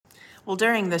Well,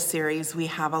 during this series, we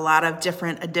have a lot of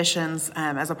different additions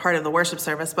as a part of the worship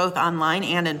service, both online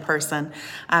and in person.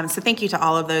 So thank you to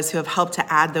all of those who have helped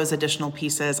to add those additional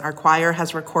pieces. Our choir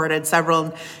has recorded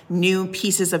several new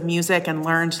pieces of music and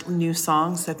learned new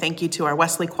songs. So thank you to our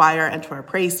Wesley choir and to our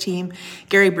praise team.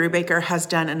 Gary Brubaker has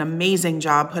done an amazing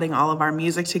job putting all of our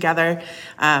music together.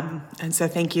 And so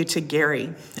thank you to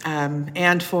Gary.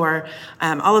 And for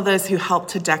all of those who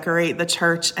helped to decorate the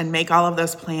church and make all of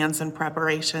those plans and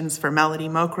preparations for Melody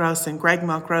Mokros and Greg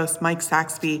Mokros, Mike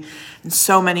Saxby, and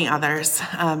so many others.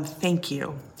 Thank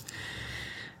you.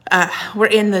 We're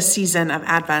in the season of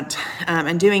Advent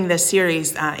and doing this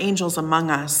series, Angels Among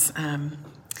Us.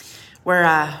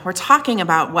 We're talking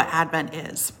about what Advent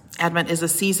is. Advent is a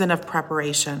season of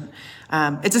preparation.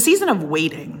 It's a season of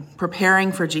waiting,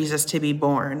 preparing for Jesus to be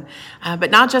born, but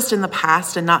not just in the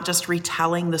past and not just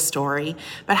retelling the story,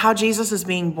 but how Jesus is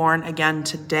being born again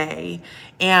today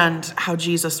and how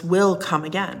Jesus will come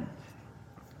again.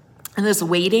 And this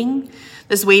waiting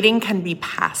can be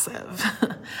passive.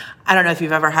 I don't know if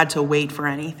you've ever had to wait for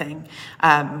anything.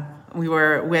 We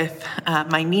were with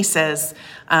my nieces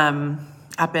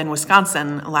up in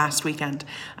Wisconsin last weekend,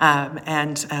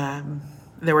 and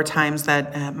there were times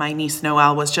that my niece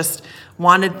Noelle was just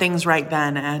wanted things right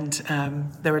then, and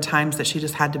there were times that she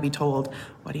just had to be told,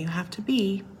 what do you have to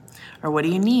be? Or what do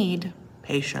you need?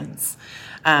 Patience.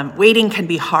 Waiting can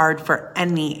be hard for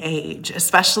any age,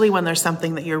 especially when there's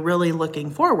something that you're really looking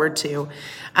forward to.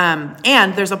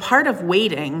 And there's a part of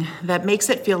waiting that makes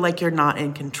it feel like you're not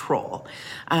in control.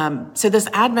 So this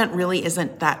Advent really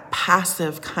isn't that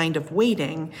passive kind of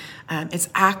waiting. It's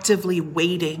actively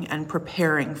waiting and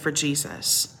preparing for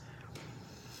Jesus.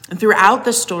 And throughout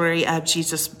the story of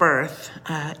Jesus' birth,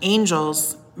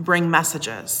 angels bring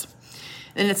messages.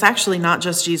 And it's actually not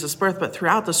just Jesus' birth, but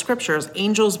throughout the scriptures,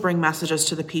 angels bring messages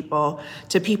to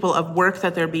people of work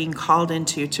that they're being called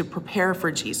into to prepare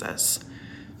for Jesus.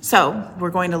 So we're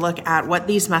going to look at what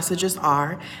these messages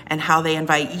are and how they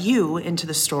invite you into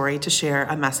the story to share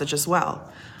a message as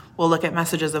well. We'll look at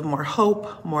messages of more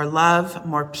hope, more love,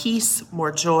 more peace,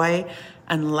 more joy,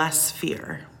 and less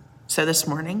fear. So this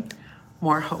morning,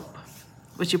 more hope.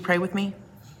 Would you pray with me?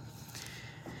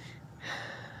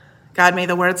 God, may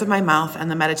the words of my mouth and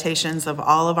the meditations of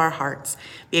all of our hearts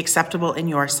be acceptable in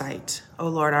your sight, O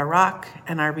Lord, our rock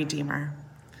and our redeemer.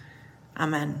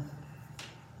 Amen.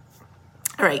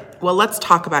 All right, well, let's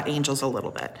talk about angels a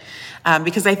little bit,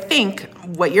 because I think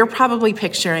what you're probably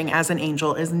picturing as an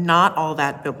angel is not all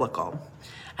that biblical.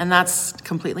 And that's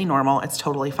completely normal. It's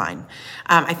totally fine.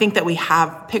 I think that we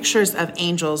have pictures of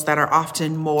angels that are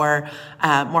often more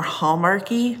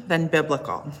hallmarky than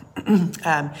biblical.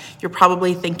 You're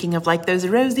probably thinking of like those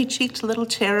rosy-cheeked little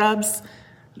cherubs,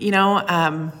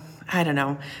 I don't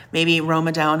know, maybe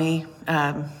Roma Downey,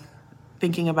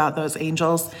 thinking about those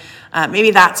angels.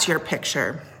 Maybe that's your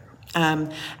picture.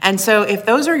 And so if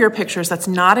those are your pictures, that's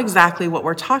not exactly what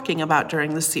we're talking about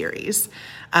during the series.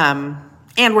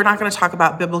 And we're not going to talk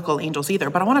about biblical angels either,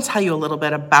 but I want to tell you a little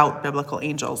bit about biblical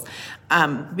angels,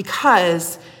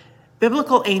 because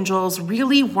biblical angels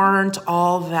really weren't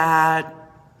all that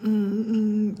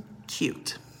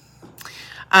cute.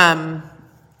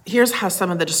 Here's how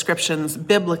some of the descriptions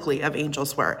biblically of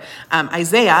angels were.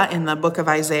 Isaiah, in the book of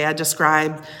Isaiah,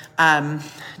 described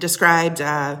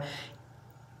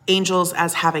angels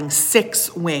as having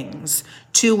 6 wings,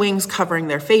 2 wings covering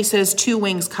their faces, 2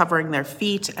 wings covering their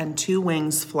feet, and 2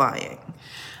 wings flying.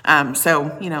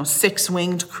 So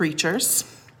 6-winged creatures,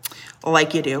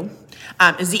 like you do.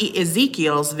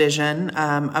 Ezekiel's vision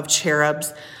of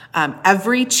cherubs,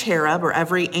 every cherub or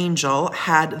every angel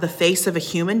had the face of a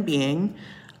human being.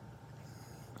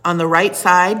 On the right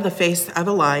side, the face of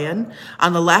a lion.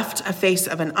 On the left, a face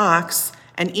of an ox.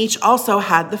 And each also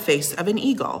had the face of an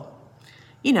eagle.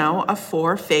 A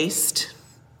 4-faced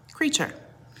creature.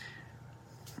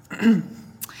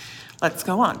 Let's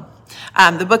go on.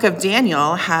 The book of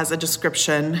Daniel has a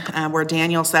description where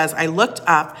Daniel says, I looked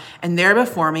up, and there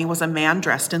before me was a man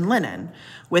dressed in linen,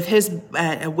 with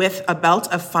a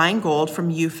belt of fine gold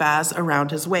from Uphaz around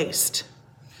his waist.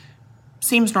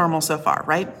 Seems normal so far,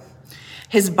 right?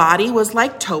 His body was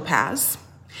like topaz,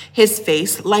 his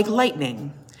face like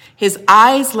lightning, his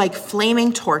eyes like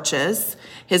flaming torches,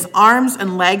 his arms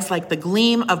and legs like the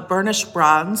gleam of burnished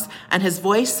bronze, and his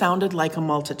voice sounded like a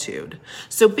multitude.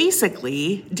 So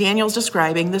basically, Daniel's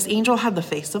describing this angel had the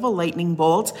face of a lightning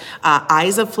bolt,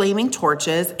 eyes of flaming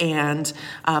torches, and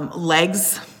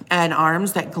legs and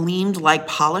arms that gleamed like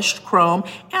polished chrome,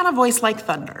 and a voice like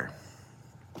thunder.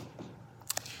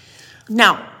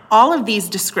 Now, all of these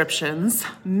descriptions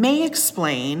may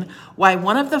explain why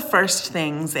one of the first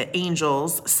things that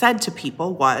angels said to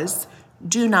people was,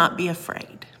 do not be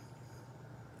afraid.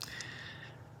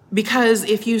 Because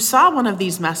if you saw one of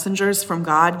these messengers from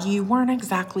God, you weren't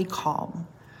exactly calm.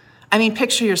 I mean,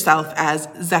 picture yourself as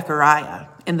Zechariah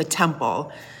in the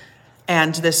temple,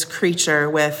 and this creature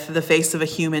with the face of a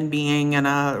human being and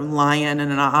a lion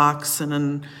and an ox and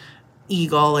an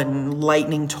eagle and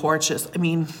lightning torches. I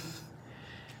mean,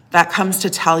 that comes to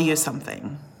tell you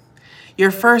something.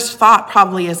 Your first thought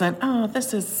probably isn't, oh,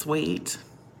 this is sweet,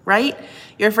 right?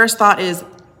 Your first thought is,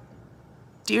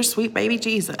 dear sweet baby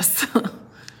Jesus.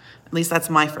 At least that's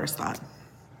my first thought.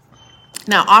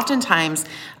 Now, oftentimes,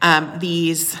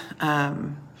 these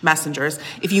messengers,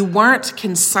 if you weren't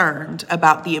concerned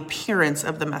about the appearance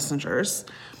of the messengers,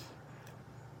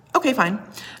 okay, fine.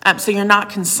 So you're not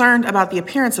concerned about the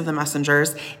appearance of the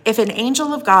messengers. If an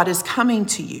angel of God is coming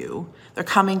to you, they're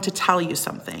coming to tell you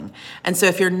something. And so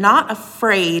if you're not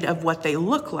afraid of what they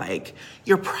look like,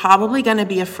 you're probably going to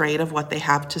be afraid of what they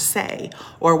have to say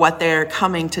or what they're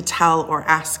coming to tell or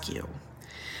ask you.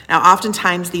 Now,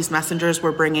 oftentimes these messengers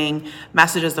were bringing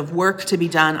messages of work to be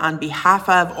done on behalf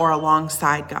of or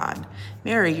alongside God.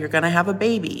 Mary, you're going to have a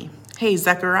baby. Hey,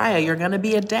 Zechariah, you're going to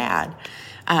be a dad.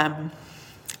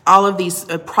 All of these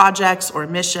projects or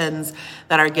missions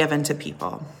that are given to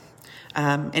people.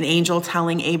 An angel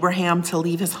telling Abraham to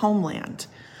leave his homeland.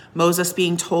 Moses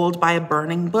being told by a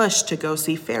burning bush to go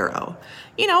see Pharaoh.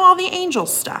 You know, all the angel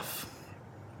stuff.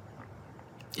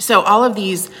 So all of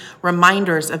these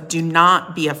reminders of do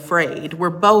not be afraid were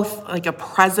both like a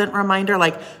present reminder,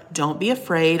 like don't be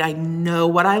afraid. I know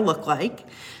what I look like.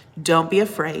 Don't be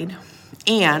afraid.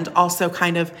 And also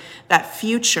kind of that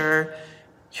future,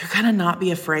 you're going to not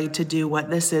be afraid to do what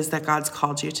this is that God's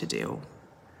called you to do.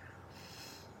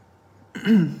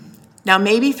 Now,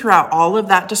 maybe throughout all of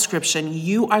that description,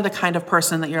 you are the kind of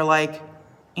person that you're like,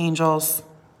 angels,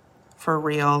 for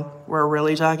real? We're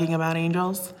really talking about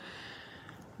angels?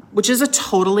 Which is a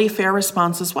totally fair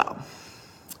response as well.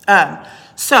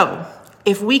 So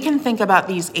if we can think about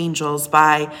these angels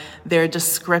by their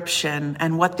description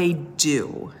and what they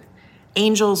do,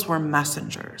 angels were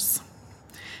messengers.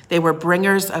 They were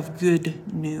bringers of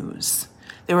good news.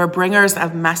 They were bringers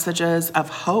of messages of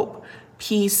hope,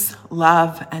 peace,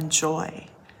 love, and joy.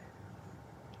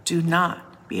 Do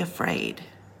not be afraid.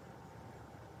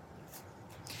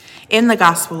 In the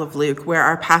Gospel of Luke, where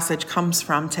our passage comes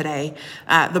from today,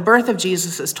 the birth of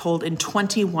Jesus is told in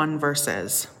 21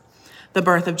 verses. The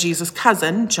birth of Jesus'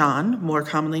 cousin, John, more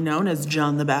commonly known as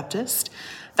John the Baptist,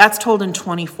 that's told in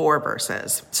 24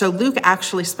 verses. So Luke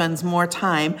actually spends more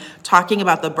time talking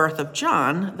about the birth of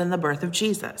John than the birth of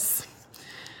Jesus.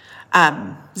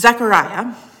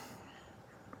 Zechariah,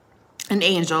 an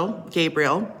angel,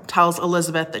 Gabriel, tells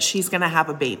Elizabeth that she's going to have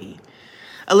a baby.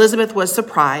 Elizabeth was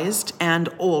surprised and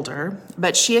older,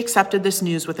 but she accepted this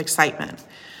news with excitement.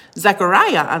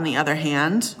 Zechariah, on the other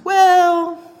hand,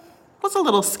 was a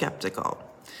little skeptical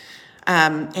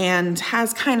and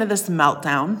has kind of this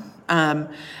meltdown.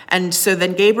 And so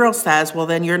then Gabriel says, well,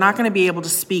 then you're not going to be able to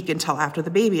speak until after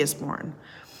the baby is born.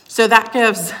 So that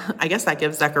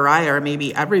gives Zechariah, or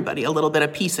maybe everybody, a little bit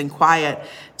of peace and quiet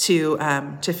to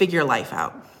figure life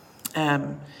out.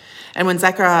 And when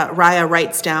Zechariah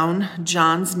writes down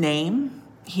John's name,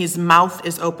 his mouth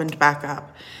is opened back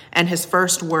up, and his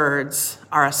first words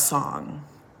are a song.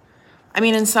 I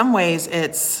mean, in some ways,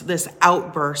 it's this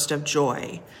outburst of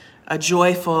joy,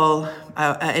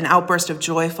 an outburst of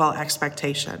joyful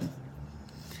expectation.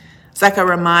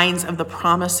 Zechariah reminds of the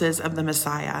promises of the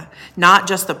Messiah, not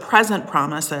just the present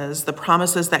promises, the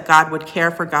promises that God would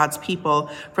care for God's people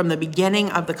from the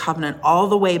beginning of the covenant all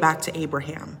the way back to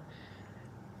Abraham.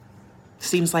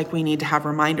 Seems like we need to have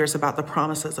reminders about the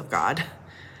promises of God.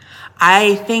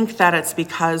 I think that it's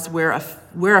because we're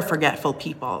a forgetful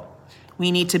people.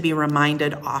 We need to be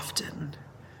reminded often.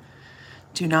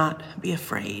 Do not be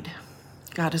afraid.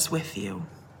 God is with you.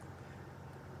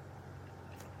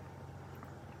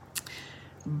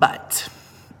 But,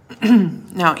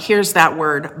 now here's that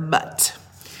word, but.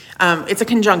 It's a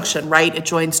conjunction, right? It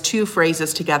joins two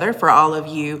phrases together for all of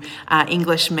you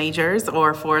English majors,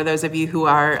 or for those of you who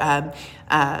are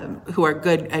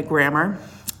good at grammar.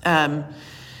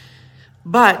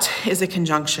 But is a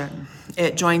conjunction.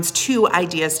 It joins two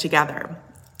ideas together.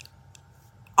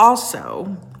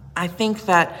 Also, I think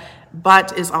that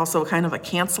but is also kind of a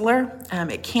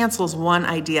canceller. It cancels one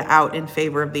idea out in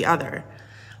favor of the other.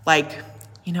 Like,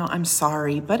 I'm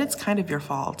sorry, but it's kind of your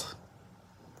fault.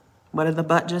 What did the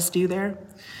but just do there?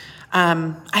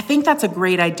 I think that's a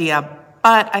great idea,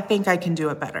 but I think I can do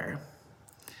it better.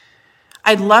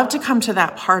 I'd love to come to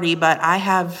that party, but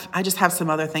I just have some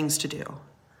other things to do.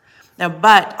 Now,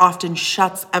 but often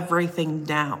shuts everything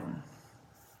down.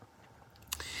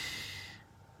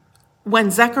 When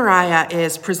Zechariah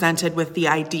is presented with the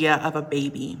idea of a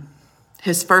baby,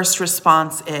 his first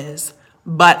response is,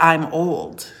 "But I'm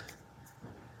old.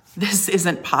 This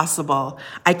isn't possible.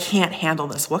 I can't handle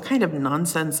this. What kind of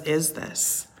nonsense is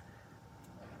this?"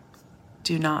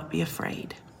 Do not be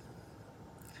afraid.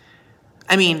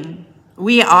 I mean,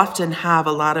 we often have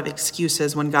a lot of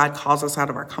excuses when God calls us out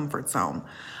of our comfort zone.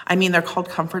 I mean, they're called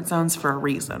comfort zones for a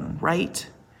reason, right?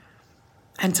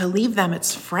 And to leave them,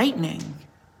 it's frightening.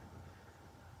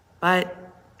 But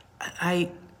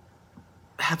I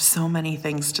have so many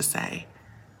things to say.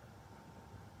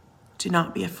 Do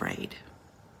not be afraid.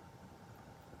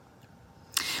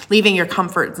 Leaving your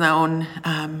comfort zone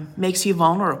makes you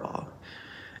vulnerable.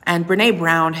 And Brene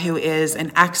Brown, who is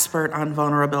an expert on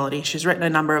vulnerability, she's written a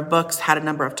number of books, had a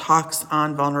number of talks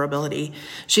on vulnerability.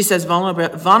 She says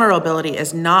vulnerability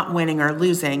is not winning or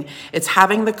losing. It's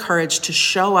having the courage to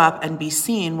show up and be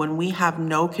seen when we have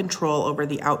no control over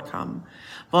the outcome.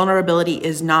 Vulnerability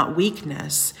is not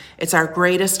weakness. It's our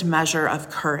greatest measure of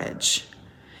courage.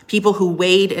 People who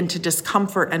wade into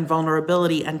discomfort and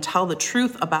vulnerability and tell the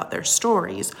truth about their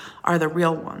stories are the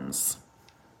real ones.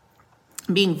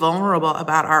 Being vulnerable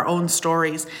about our own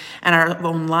stories and our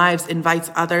own lives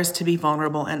invites others to be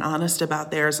vulnerable and honest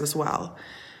about theirs as well.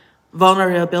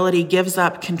 Vulnerability gives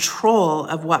up control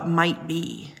of what might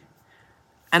be.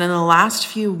 And in the last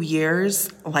few years,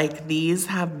 like these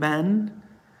have been,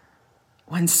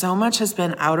 when so much has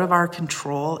been out of our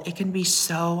control, it can be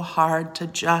so hard to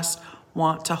just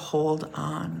want to hold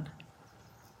on.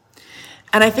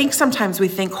 And I think sometimes we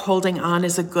think holding on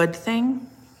is a good thing.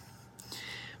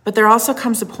 But there also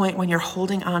comes a point when you're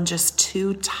holding on just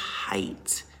too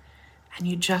tight and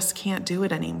you just can't do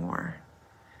it anymore.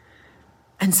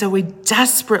 And so we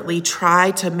desperately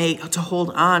try to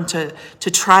hold on, to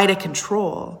try to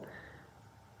control.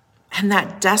 And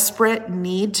that desperate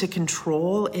need to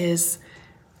control is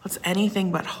what's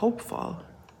anything but hopeful.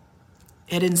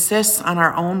 It insists on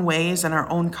our own ways and our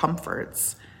own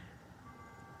comforts,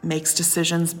 makes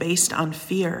decisions based on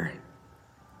fear.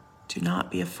 Do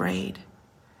not be afraid.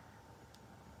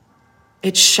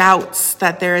 It shouts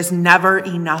that there is never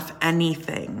enough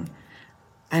anything.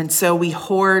 And so we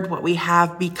hoard what we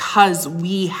have because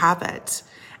we have it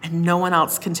and no one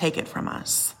else can take it from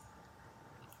us.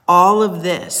 All of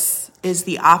this is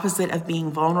the opposite of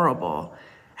being vulnerable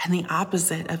and the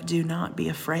opposite of do not be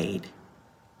afraid.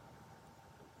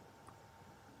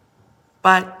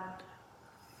 And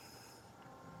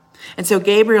so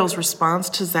Gabriel's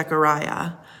response to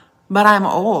Zechariah, "But I'm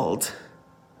old.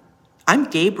 I'm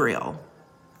Gabriel."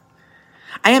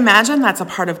 I imagine that's a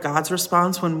part of God's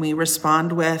response when we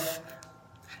respond with,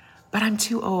 "But I'm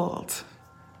too old.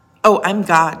 Oh, I'm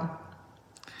God.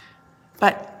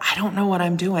 But I don't know what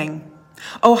I'm doing.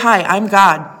 Oh, hi, I'm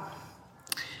God.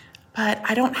 But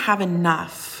I don't have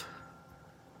enough.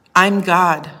 I'm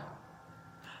God.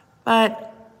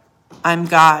 But I'm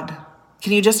God."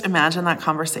 Can you just imagine that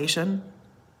conversation?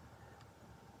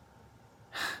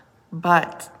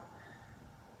 But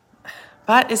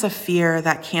is a fear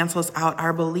that cancels out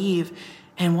our belief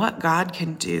in what God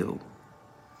can do.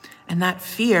 And that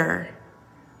fear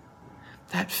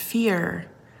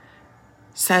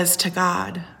says to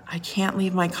God, I can't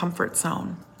leave my comfort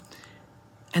zone.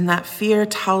 And that fear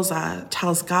tells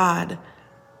God,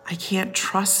 I can't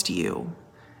trust you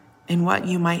in what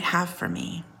you might have for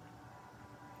me.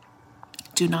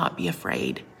 Do not be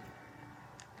afraid.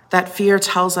 That fear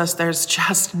tells us there's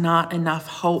just not enough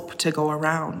hope to go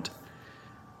around.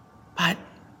 But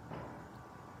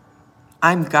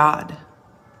I'm God.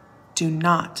 Do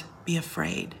not be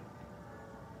afraid.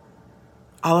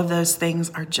 All of those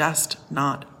things are just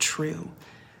not true.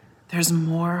 There's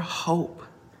more hope.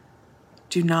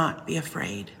 Do not be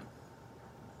afraid.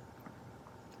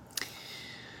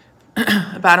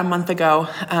 About a month ago,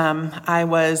 I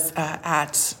was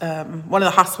at one of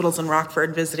the hospitals in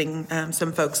Rockford visiting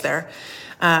some folks there.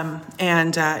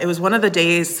 And it was one of the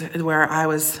days where I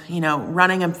was,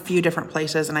 running a few different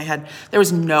places and there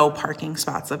was no parking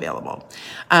spots available.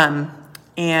 The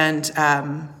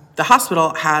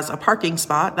hospital has a parking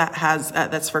spot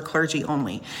that's for clergy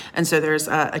only. And so there's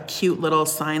a cute little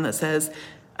sign that says,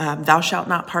 "Thou shalt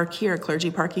not park here, clergy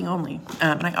parking only."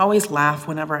 And I always laugh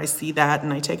whenever I see that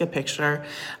and I take a picture.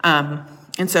 And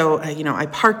so, I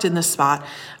parked in this spot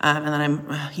and then I'm,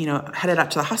 headed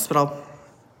up to the hospital.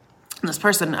 And this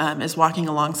person is walking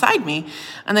alongside me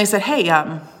and they said, "Hey,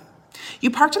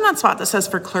 you parked in that spot that says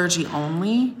for clergy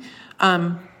only.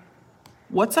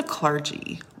 What's a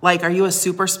clergy? Like, are you a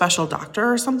super special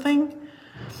doctor or something?"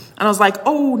 And I was like,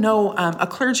 "Oh no, a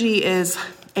clergy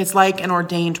it's like an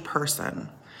ordained person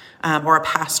or a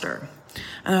pastor."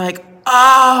 And they're like,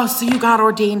 oh, so you got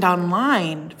ordained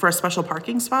online for a special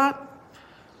parking spot?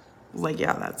 I was like,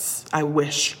 yeah, I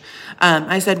wish.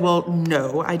 I said, well,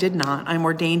 no, I did not. I'm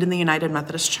ordained in the United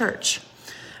Methodist Church.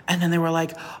 And then they were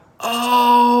like,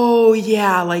 oh,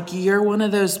 yeah, like you're one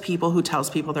of those people who tells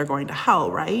people they're going to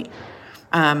hell, right?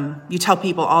 You tell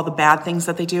people all the bad things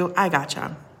that they do. I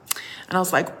gotcha. And I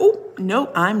was like, oh,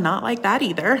 no, I'm not like that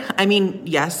either. I mean,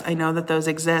 yes, I know that those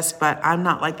exist, but I'm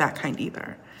not like that kind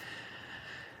either.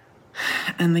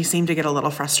 And they seem to get a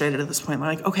little frustrated at this point. They're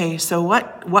like, okay, so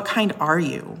what kind are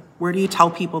you? Where do you tell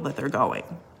people that they're going?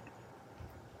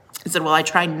 I said, well, I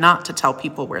try not to tell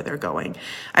people where they're going.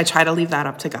 I try to leave that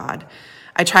up to God.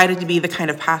 I try to be the kind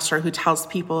of pastor who tells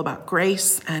people about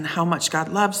grace and how much God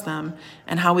loves them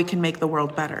and how we can make the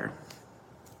world better.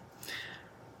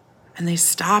 And they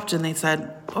stopped and they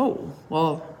said, oh,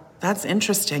 well, that's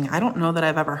interesting. I don't know that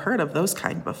I've ever heard of those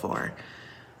kind before.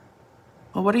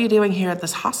 Well, what are you doing here at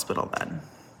this hospital then?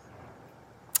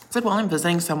 I said, well, I'm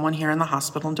visiting someone here in the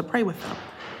hospital and to pray with them.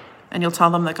 And you'll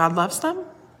tell them that God loves them?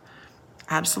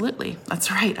 Absolutely. That's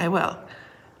right, I will.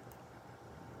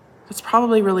 It's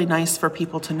probably really nice for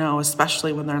people to know,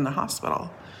 especially when they're in the hospital.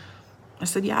 I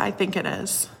said, yeah, I think it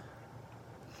is.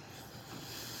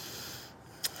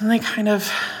 And they kind of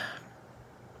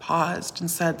paused and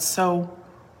said, so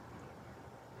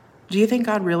do you think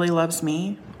God really loves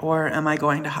me, or am I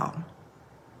going to hell?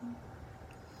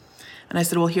 And I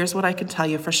said, well, here's what I can tell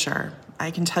you for sure.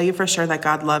 I can tell you for sure that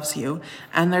God loves you,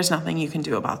 and there's nothing you can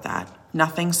do about that.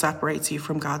 Nothing separates you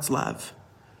from God's love.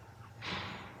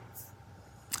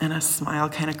 And a smile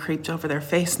kind of creeped over their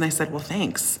face, and they said, well,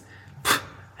 thanks. I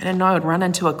didn't know I would run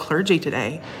into a clergy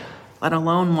today, let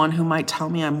alone one who might tell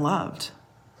me I'm loved.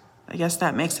 I guess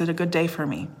that makes it a good day for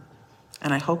me,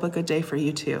 and I hope a good day for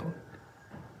you too.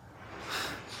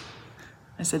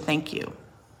 I said, thank you.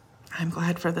 I'm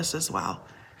glad for this as well.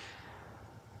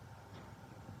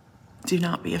 Do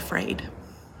not be afraid.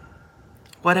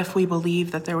 What if we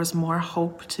believed that there was more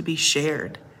hope to be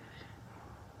shared?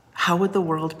 How would the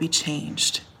world be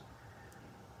changed?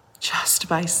 Just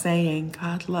by saying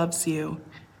God loves you,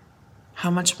 how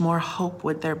much more hope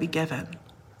would there be given?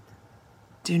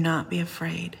 Do not be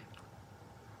afraid.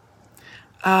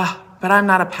 But I'm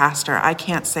not a pastor. I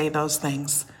can't say those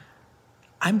things.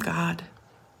 I'm God.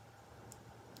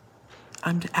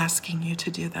 I'm asking you to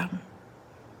do them.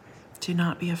 Do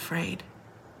not be afraid.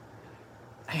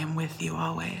 I am with you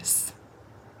always.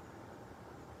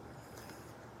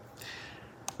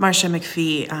 Marcia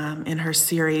McPhee, in her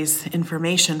series,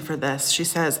 Information for This, she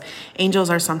says,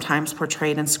 angels are sometimes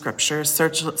portrayed in scripture,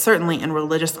 certainly in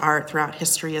religious art throughout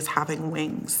history, as having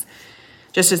wings.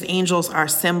 Just as angels are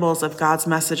symbols of God's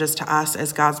messages to us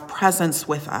as God's presence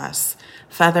with us,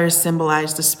 feathers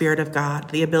symbolize the Spirit of God,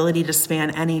 the ability to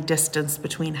span any distance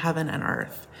between heaven and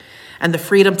earth, and the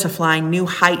freedom to fly new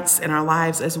heights in our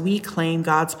lives as we claim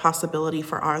God's possibility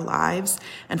for our lives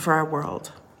and for our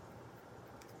world.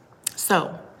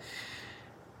 So,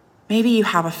 maybe you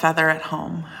have a feather at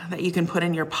home that you can put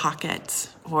in your pocket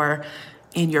or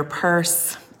in your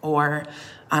purse or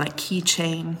on a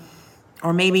keychain.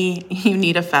 Or maybe you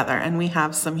need a feather, and we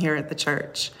have some here at the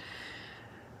church,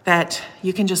 that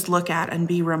you can just look at and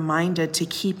be reminded to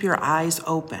keep your eyes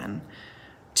open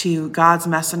to God's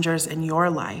messengers in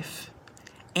your life,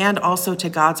 and also to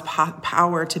God's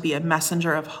power to be a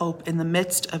messenger of hope in the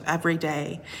midst of every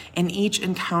day, in each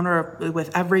encounter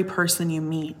with every person you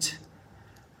meet.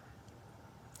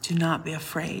 Do not be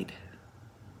afraid.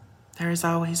 There is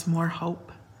always more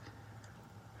hope.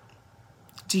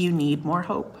 Do you need more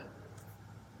hope?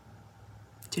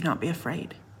 Do not be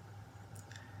afraid.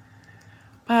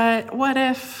 But what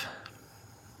if?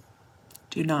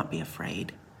 Do not be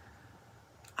afraid.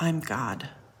 I'm God.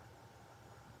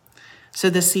 So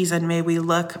this season, may we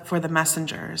look for the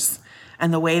messengers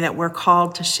and the way that we're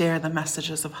called to share the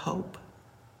messages of hope.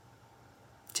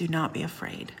 Do not be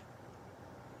afraid.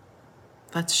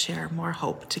 Let's share more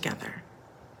hope together.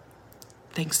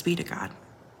 Thanks be to God.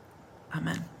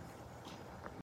 Amen.